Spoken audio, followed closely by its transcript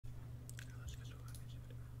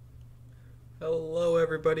Hello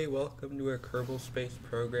everybody, welcome to our Kerbal Space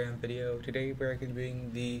Program video. Today we're going to be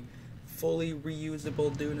doing the fully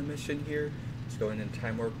reusable DUNA mission here. It's going in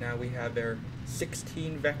time warp now. We have our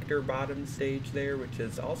 16 vector bottom stage there, which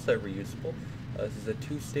is also reusable. This is a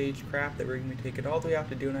 2-stage craft that we're going to be taking all the way out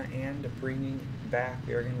to DUNA and bringing back.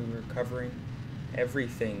 We are going to be recovering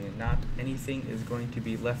everything. Not anything is going to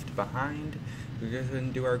be left behind. We're just going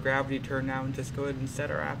to do our gravity turn now and just go ahead and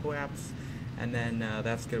set our apps. And then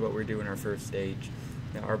that's good what we're doing our first stage.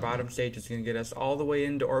 Now our bottom stage is going to get us all the way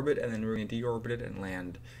into orbit, and then we're going to deorbit it and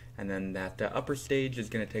land. And then that upper stage is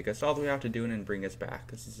going to take us all the way out to DUNA and bring us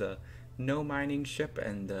back. This is a no mining ship,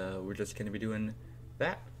 and we're just going to be doing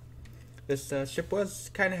that. This ship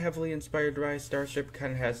was kind of heavily inspired by Starship.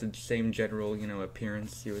 Kind of has the same general,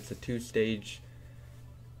 appearance. It's a two-stage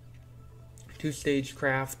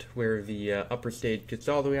craft where the upper stage gets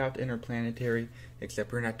all the way out to interplanetary,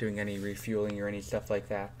 except we're not doing any refueling or any stuff like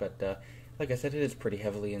that. But like I said, it is pretty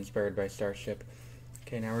heavily inspired by Starship.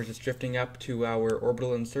 Okay, now we're just drifting up to our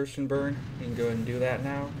orbital insertion burn. We can go ahead and do that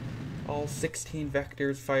now. All 16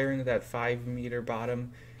 vectors firing that 5-meter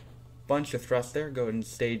bottom. Bunch of thrust there. Go ahead and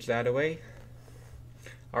stage that away.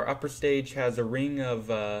 Our upper stage has a ring of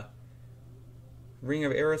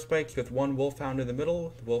aerospikes with one wolfhound in the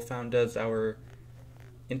middle. The wolfhound does our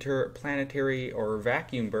interplanetary or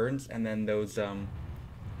vacuum burns, and then those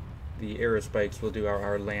the aerospikes will do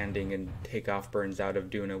our landing and takeoff burns out of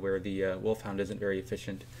DUNA, where the wolfhound isn't very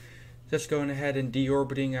efficient. Just going ahead and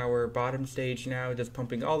deorbiting our bottom stage now, just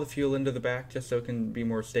pumping all the fuel into the back just so it can be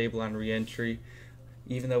more stable on re-entry.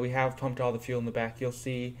 Even though we have pumped all the fuel in the back, you'll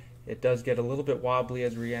see it does get a little bit wobbly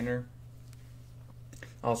as we enter.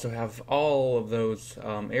 Also have all of those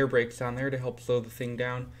air brakes on there to help slow the thing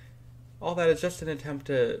down. All that is just an attempt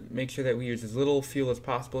to make sure that we use as little fuel as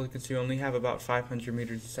possible, because we only have about 500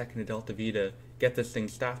 meters a second of delta V to get this thing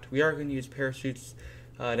stopped. We are going to use parachutes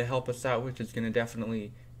to help us out, which is going to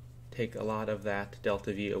definitely take a lot of that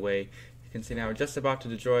delta V away. You can see now we're just about to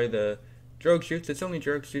destroy the drogue chutes. It's only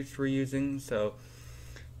drogue chutes we're using, so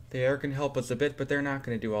they are going to help us a bit, but they're not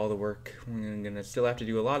going to do all the work. We're going to still have to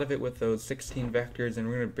do a lot of it with those 16 vectors, and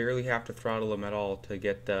we're going to barely have to throttle them at all to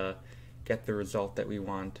get the result that we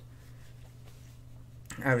want.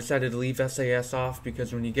 I decided to leave SAS off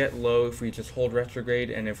because when you get low, if we just hold retrograde,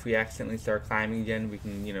 and if we accidentally start climbing again, we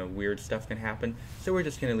can, weird stuff can happen. So we're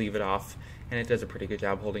just going to leave it off, and it does a pretty good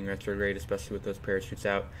job holding retrograde, especially with those parachutes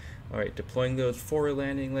out. Alright, deploying those 4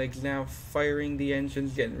 landing legs now, firing the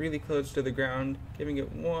engines, getting really close to the ground, giving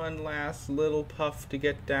it one last little puff to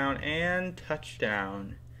get down, and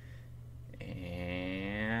touchdown.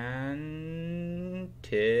 And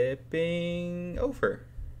tipping over.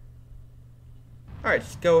 Alright,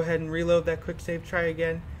 just go ahead and reload that quick save, try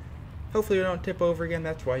again. Hopefully we don't tip over again.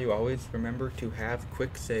 That's why you always remember to have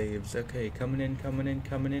quick saves. Okay, coming in.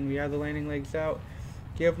 We have the landing legs out.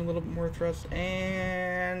 Give them a little bit more thrust,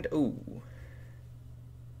 and ooh.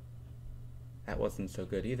 That wasn't so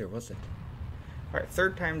good either, was it? Alright,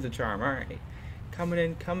 third time's the charm. Alright. Coming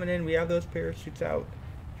in. We have those parachutes out.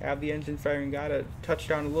 Have the engine firing. Gotta touch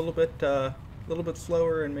down a little bit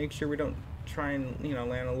slower and make sure we don't try and,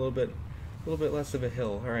 land a little bit less of a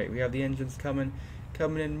hill. Alright, we have the engines coming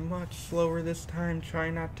in much slower this time. Try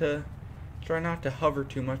not to hover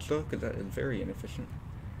too much though, because that is very inefficient.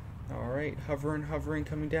 Alright, hovering,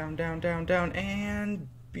 coming down, and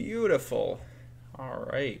beautiful.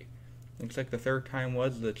 Alright, looks like the third time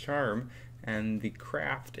was the charm, and the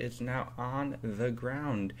craft is now on the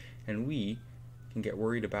ground, and we can get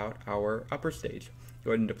worried about our upper stage.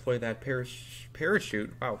 Go ahead and deploy that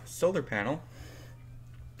parachute, solar panel,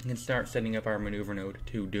 and start setting up our maneuver node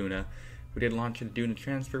to DUNA. We did launch a DUNA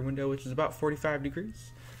transfer window, which is about 45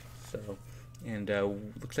 degrees. So, and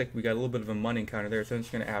looks like we got a little bit of a mun encounter there, so I'm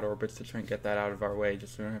just going to add orbits to try and get that out of our way,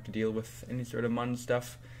 just so we don't have to deal with any sort of mun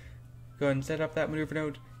stuff. Go ahead and set up that maneuver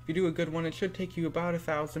node. If you do a good one, it should take you about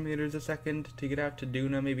 1,000 meters a second to get out to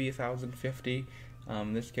DUNA, maybe 1,050.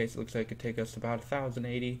 In this case, it looks like it could take us about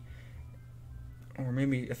 1,080, or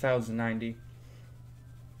maybe 1,090.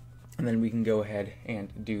 And then we can go ahead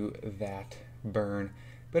and do that burn.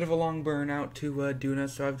 Bit of a long burn out to DUNA,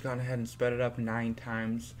 so I've gone ahead and sped it up 9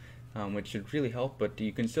 times, which should really help, but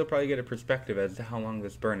you can still probably get a perspective as to how long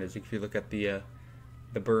this burn is if you look at the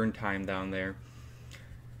burn time down there.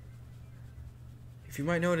 If you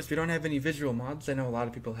might notice, we don't have any visual mods. I know a lot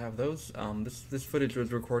of people have those. This footage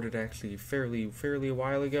was recorded actually fairly a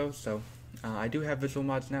while ago, so I do have visual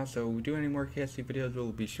mods now, so if we do any more KSP videos,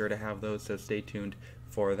 we'll be sure to have those, so stay tuned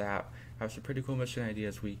for that. I have some pretty cool mission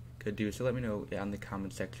ideas we could do, so let me know in the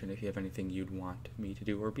comment section if you have anything you'd want me to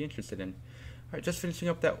do or be interested in. Alright, just finishing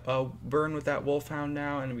up that burn with that wolfhound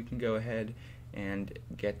now, and we can go ahead and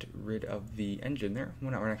get rid of the engine there.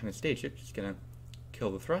 We're not going to stage it, just going to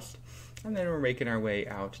kill the thrust. And then we're making our way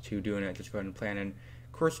out to DUNA. Just go ahead and plan in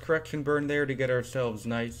course correction burn there to get ourselves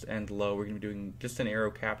nice and low. We're going to be doing just an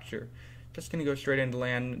aero capture. Just going to go straight into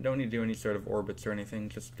land. Don't need to do any sort of orbits or anything.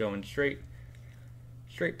 Just going straight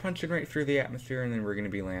punching right through the atmosphere, and then we're going to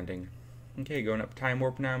be landing. Okay, going up time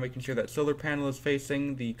warp now, making sure that solar panel is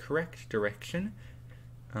facing the correct direction.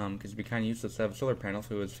 Because it'd be kind of useless to have a solar panel if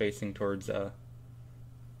it was facing towards the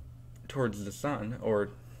sun,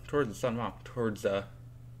 or towards the sun, wow, towards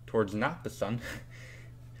not the sun.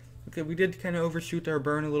 Okay, we did kind of overshoot our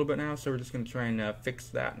burn a little bit now, so we're just going to try and fix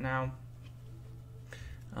that now.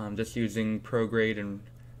 Just using prograde and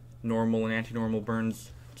normal and anti-normal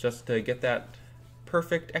burns just to get that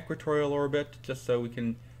perfect equatorial orbit, just so we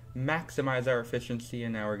can maximize our efficiency.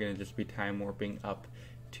 And now we're going to just be time warping up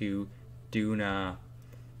to DUNA.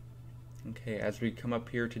 Okay, as we come up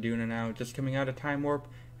here to DUNA now, just coming out of time warp,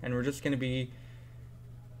 and we're just going to be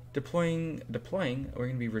deploying, we're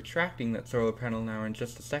going to be retracting that solar panel now in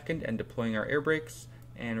just a second and deploying our air brakes,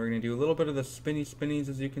 and we're going to do a little bit of the spinnies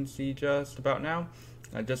as you can see just about now,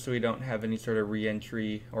 just so we don't have any sort of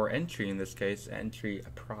re-entry, or entry in this case, entry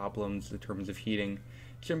problems in terms of heating.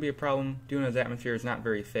 Shouldn't be a problem. DUNA's atmosphere is not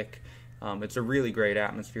very thick. It's a really great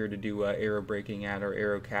atmosphere to do aero braking at, or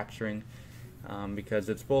aero capturing, because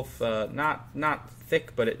it's both not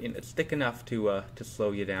thick, but it's thick enough to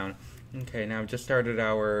slow you down. Okay, now I've just started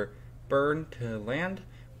our burn to land.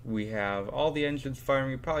 We have all the engines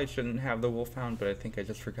firing. We probably shouldn't have the wolfhound, but I think I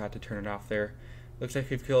just forgot to turn it off there. Looks like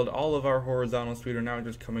we've killed all of our horizontal speed. We're now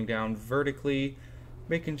just coming down vertically,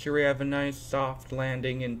 making sure we have a nice soft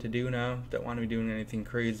landing into DUNA. Don't want to be doing anything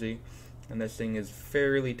crazy. And this thing is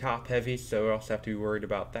fairly top heavy, so we also have to be worried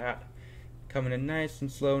about that. Coming in nice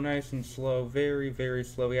and slow, very, very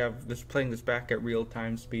slow. We have this playing this back at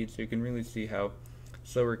real-time speed, so you can really see how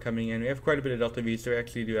slow we're coming in. We have quite a bit of delta V, so we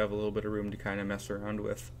actually do have a little bit of room to kind of mess around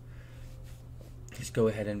with. Just go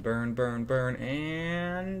ahead and burn,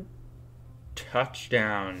 and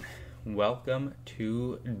touchdown. Welcome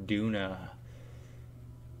to DUNA.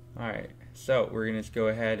 Alright, so we're going to just go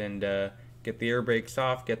ahead and get the air brakes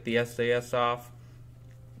off, get the SAS off,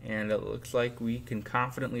 and it looks like we can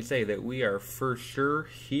confidently say that we are for sure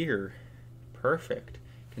here. Perfect.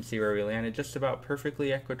 You can see where we landed, just about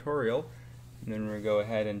perfectly equatorial. And then we're going to go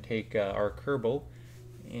ahead and take our Kerbal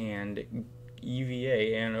and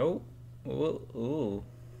EVA, and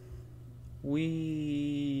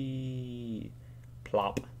we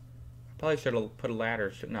plop. Probably should have put a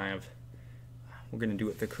ladder, shouldn't I have? We're going to do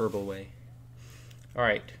it the Kerbal way.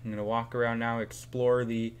 Alright, I'm going to walk around now, explore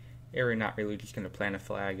the area. Not really, just going to plant a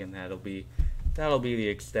flag, and that'll be the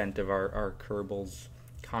extent of our Kerbal's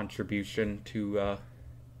contribution to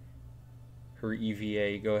her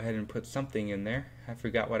EVA. Go ahead and put something in there. I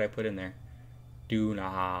forgot what I put in there.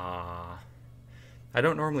 DUNA. I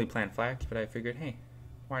don't normally plant flags, but I figured, hey,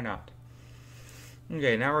 why not?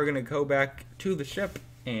 Okay, now we're going to go back to the ship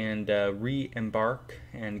and re-embark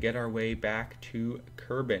and get our way back to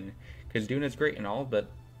Kerbin. Because DUNA's great and all,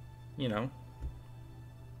 but, you know,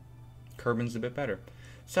 Kerbin's a bit better.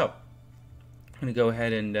 So, I'm going to go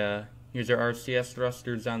ahead and use our RCS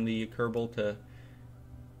thrusters on the Kerbal to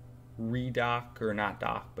redock, or not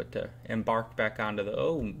dock, but to embark back onto the,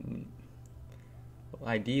 well,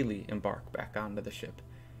 ideally embark back onto the ship.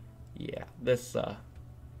 Yeah, this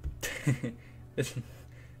this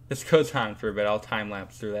goes on for a bit. I'll time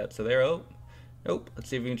lapse through that. So there, nope. Let's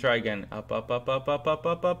see if we can try again. Up.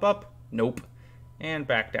 Nope. And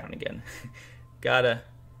back down again. Gotta,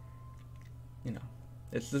 you know,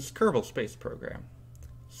 it's this Kerbal space program.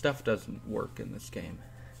 Stuff doesn't work in this game.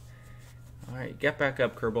 Alright, get back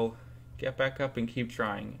up, Kerbal. Get back up and keep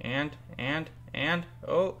trying. And,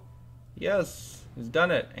 oh, yes, he's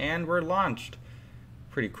done it. And we're launched.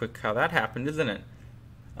 Pretty quick how that happened, isn't it?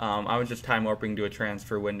 I was just time warping to a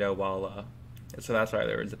transfer window while, so that's why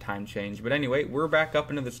there was a time change. But anyway, we're back up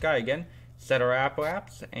into the sky again. Set our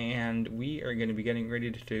apps, and we are going to be getting ready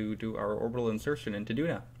to do our orbital insertion into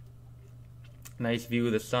DUNA. Nice view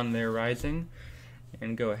of the sun there rising.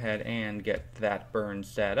 And go ahead and get that burn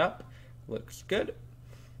set up. Looks good.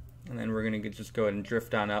 And then we're going to just go ahead and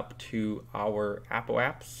drift on up to our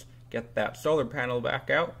apps. Get that solar panel back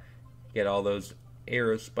out. Get all those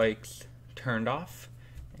aero spikes turned off.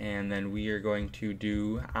 And then we are going to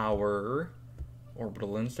do our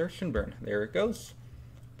orbital insertion burn. There it goes.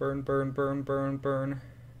 Burn. DUNA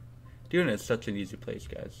is such an easy place,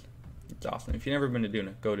 guys. It's awesome. If you've never been to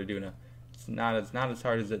DUNA, go to DUNA. It's not as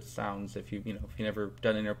hard as it sounds if you've never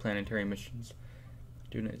done interplanetary missions.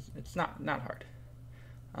 DUNA it's not hard.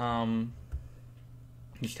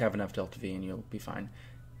 Just have enough delta V and you'll be fine.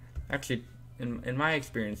 Actually, in my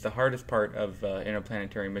experience, the hardest part of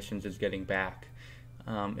interplanetary missions is getting back.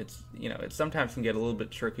 It sometimes can get a little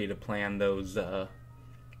bit tricky to plan those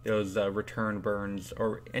return burns,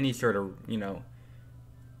 or any sort of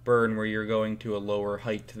burn where you're going to a lower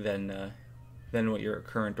height than what your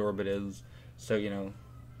current orbit is. So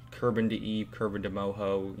Kerbin to Eve, Kerbin to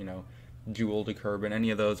Moho, Joule to Kerbin,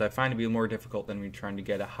 any of those I find to be more difficult than when trying to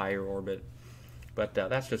get a higher orbit. But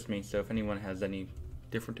that's just me, so if anyone has any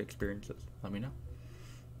different experiences, let me know.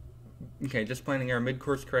 Okay, just planning our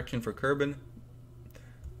mid-course correction for Kerbin.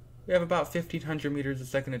 We have about 1,500 meters a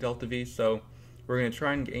second of delta V, so we're going to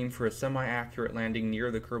try and aim for a semi-accurate landing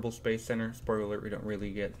near the Kerbal Space Center. Spoiler alert, we don't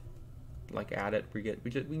really get at it, we get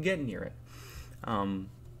near it.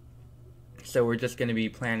 So we're just going to be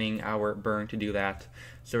planning our burn to do that.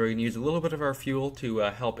 So we're going to use a little bit of our fuel to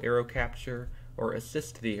help aero capture, or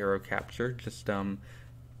assist the aero capture, just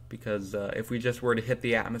because if we just were to hit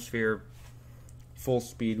the atmosphere full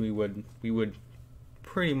speed, we would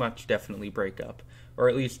pretty much definitely break up, or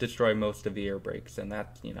at least destroy most of the air brakes, and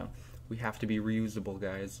that, we have to be reusable,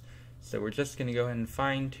 guys. So we're just going to go ahead and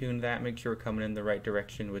fine-tune that, make sure we're coming in the right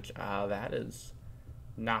direction, which that is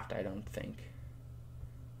not, I don't think.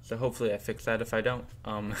 So hopefully I fix that if I don't.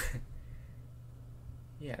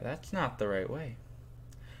 Yeah, that's not the right way.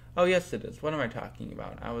 Oh, yes, it is. What am I talking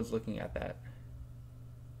about? I was looking at that.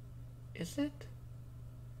 Is it?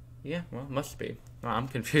 Yeah, well, it must be. Well, I'm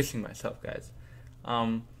confusing myself, guys.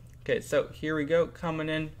 Okay, so here we go. Coming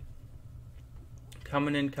in.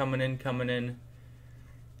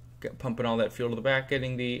 Pumping all that fuel to the back,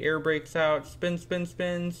 getting the air brakes out. Spin,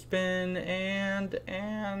 and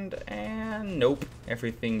nope.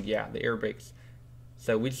 Everything, yeah, the air brakes.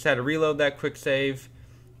 So we just had to reload that quick save.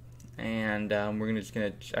 And we're just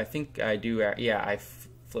gonna. I think I do. Yeah, I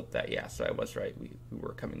flipped that. Yeah, so I was right. We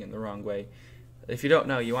were coming in the wrong way. If you don't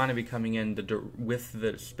know, you want to be coming in with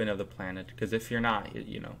the spin of the planet, because if you're not,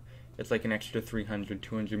 it's like an extra 300,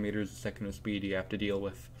 200 meters a second of speed you have to deal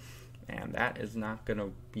with, and that is not going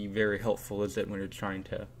to be very helpful, is it, when you're trying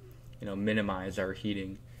to, minimize our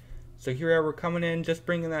heating. So here we're coming in, just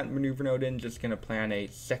bringing that maneuver node in, just going to plan a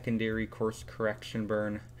secondary course correction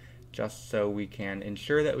burn, just so we can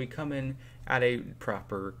ensure that we come in at a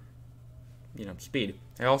proper, speed.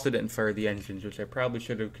 I also didn't fire the engines, which I probably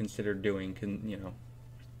should have considered doing,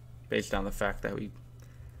 based on the fact that we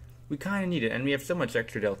kind of need it, and we have so much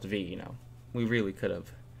extra delta V, we really could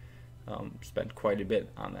have spent quite a bit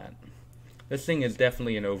on that. This thing is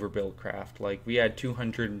definitely an overbuild craft. Like, we had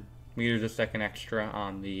 200 meters a second extra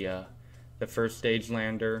on the first stage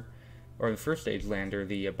lander, or the first stage lander,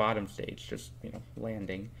 the bottom stage, just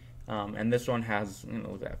landing. And this one has,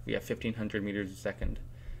 we have 1,500 meters a second.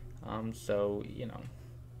 So,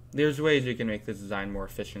 there's ways you can make this design more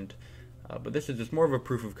efficient. But this is just more of a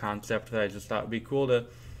proof of concept that I just thought would be cool to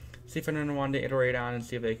see if anyone wanted to iterate on and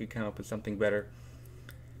see if they could come up with something better.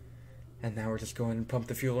 And now we're just going to pump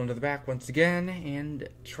the fuel into the back once again and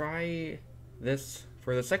try this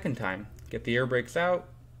for the second time. Get the air brakes out.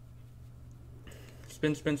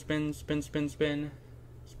 Spin.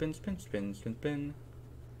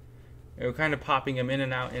 And we're kind of popping them in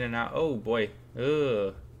and out. Oh boy.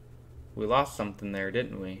 Ugh. We lost something there,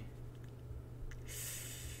 didn't we?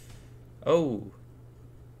 Oh.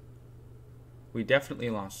 We definitely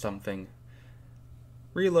lost something.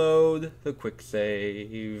 Reload the quick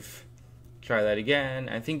save. Try that again.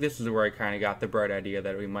 I think this is where I kind of got the bright idea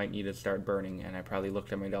that we might need to start burning, and I probably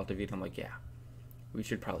looked at my delta V and I'm like, yeah, we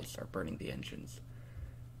should probably start burning the engines.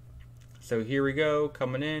 So here we go,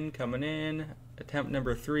 coming in. Attempt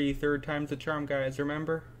number 3, third time's the charm, guys,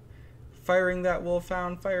 remember? Firing that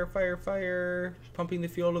wolfhound, fire. Pumping the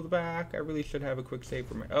fuel to the back. I really should have a quick save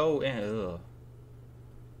for my, oh.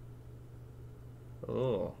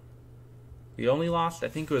 We only lost, I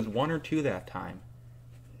think it was 1 or 2 that time.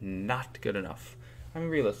 Not good enough. I mean,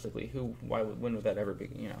 realistically, when would that ever be,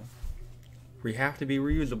 We have to be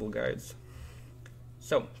reusable, guys.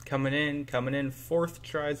 So, coming in, 4th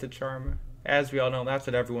tries the charm. As we all know, that's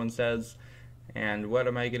what everyone says. And what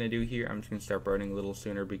am I going to do here? I'm just going to start burning a little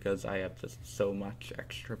sooner because I have just so much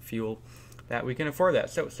extra fuel that we can afford that.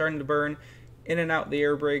 So, starting to burn in and out the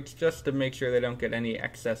air brakes just to make sure they don't get any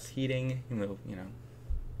excess heating.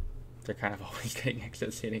 They're kind of always getting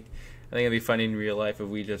excess heating. I think it'd be funny in real life if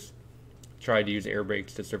we just tried to use air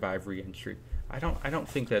brakes to survive re-entry. I don't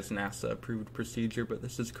think that's NASA approved procedure, but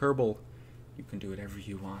this is Kerbal. You can do whatever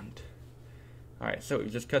you want. Alright, so we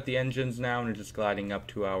just cut the engines now and we're just gliding up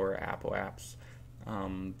to our apoaps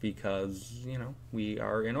because, we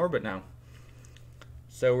are in orbit now.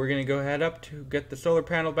 So we're going to go ahead up to get the solar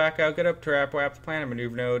panel back out, get up to our Apps Plan and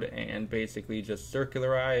Maneuver node, and basically just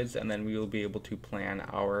circularize, and then we will be able to plan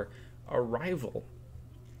our arrival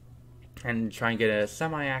and try and get a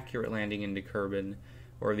semi-accurate landing into Kerbin,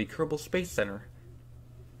 or the Kerbal Space Center.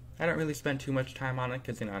 I don't really spend too much time on it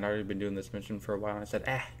because, you know, I'd already been doing this mission for a while, and I said,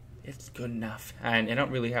 it's good enough. And I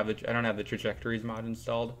don't have the trajectories mod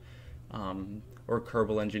installed, or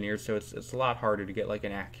Kerbal Engineer, so it's a lot harder to get like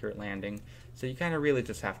an accurate landing. So you kind of really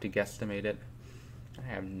just have to guesstimate it. I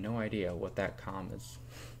have no idea what that comm is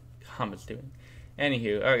doing.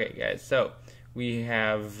 Anywho, okay guys, so we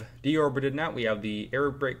have deorbited now. We have the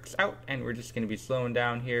air brakes out, and we're just going to be slowing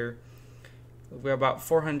down here. We're about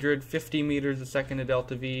 450 meters a second to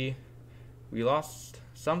delta V. We lost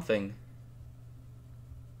something.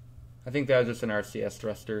 I think that was just an RCS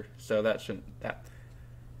thruster, so that shouldn't.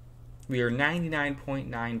 We are 99.9%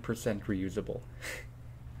 reusable.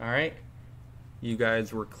 Alright? You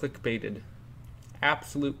guys were clickbaited.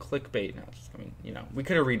 Absolute clickbait. No, I mean, you know, we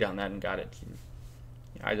could have redone that and got it.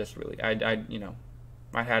 I just really, you know,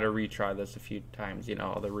 I had to retry this a few times, you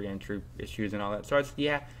know, all the re-entry issues and all that. So I just,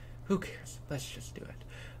 yeah, who cares? Let's just do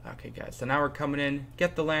it. Okay, guys, so now we're coming in,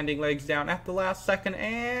 get the landing legs down at the last second,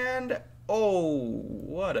 and oh,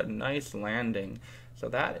 what a nice landing. So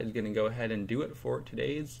that is going to go ahead and do it for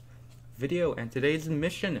today's video and today's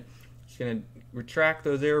mission. Just going to retract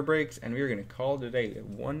those air brakes, and we're going to call today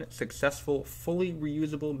one successful, fully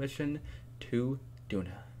reusable mission to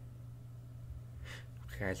DUNA.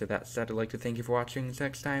 Okay, guys, with that said, I'd like to thank you for watching. Until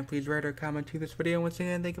next time, please write or comment to this video. Once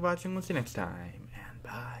again, thank you for watching. We'll see you next time, and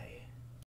bye.